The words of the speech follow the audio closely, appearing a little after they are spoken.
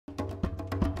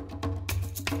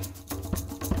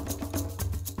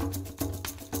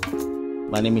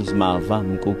My name is Mava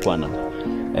Mkukwana.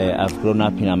 I've grown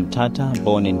up in Mthatha,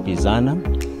 born in Bizana.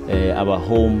 Our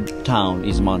hometown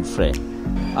is Mount Frere.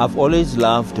 I've always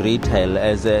loved retail.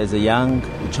 As a young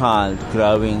child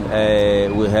growing,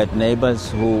 we had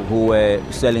neighbors who were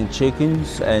selling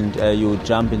chickens, and you would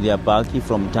jump in their buggy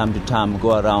from time to time,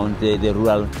 go around the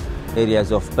rural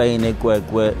areas of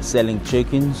Paynekwekwe selling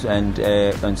chickens, and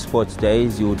on sports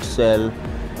days you would sell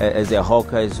as a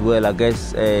hawker as well. I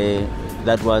guess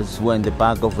that was when the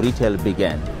bug of retail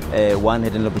began. One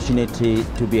had an opportunity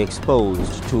to be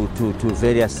exposed to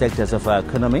various sectors of our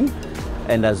economy,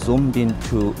 and I zoomed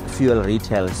into fuel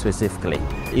retail specifically.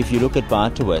 If you look at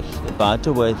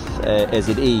Butterworth as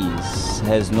it is,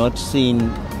 has not seen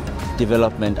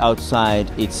development outside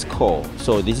its core.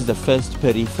 So this is the first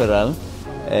peripheral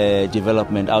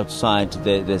development outside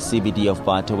the CBD of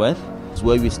Butterworth.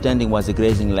 Where we're standing was a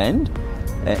grazing land,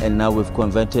 and now we've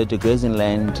converted the grazing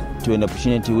land to an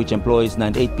opportunity which employs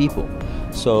 98 people.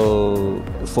 So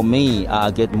for me, I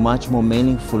get much more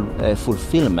meaningful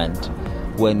fulfillment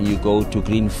when you go to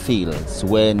green fields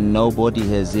where nobody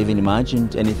has even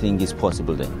imagined anything is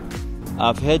possible there.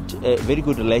 I've had a very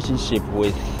good relationship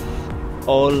with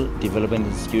all development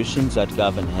institutions that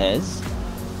government has,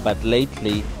 but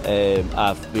lately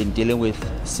I've been dealing with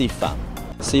CIFA.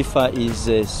 CIFA is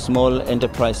a small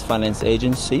enterprise finance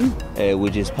agency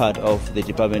which is part of the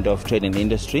Department of Trade and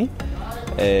Industry.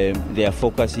 Their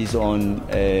focus is on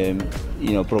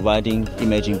providing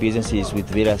emerging businesses with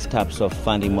various types of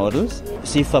funding models.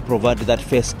 CIFA provided that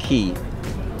first key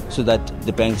so that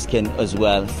the banks can as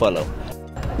well follow.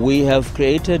 We have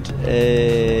created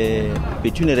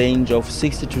between a range of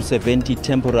 60 to 70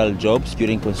 temporal jobs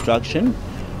during construction,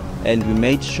 and we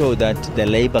made sure that the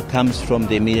labor comes from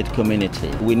the immediate community.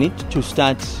 We need to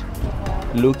start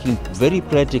looking very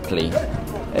practically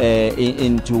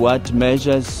into what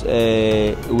measures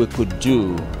we could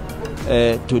do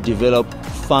to develop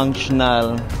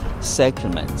functional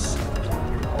settlements,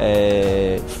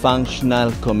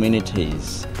 functional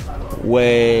communities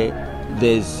where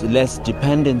there's less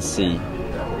dependency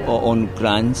on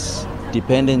grants,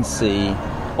 dependency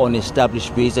on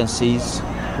established businesses.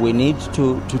 We need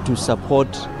to support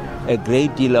a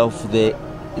great deal of the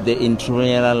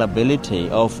entrepreneurial ability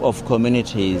of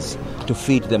communities to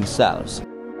feed themselves.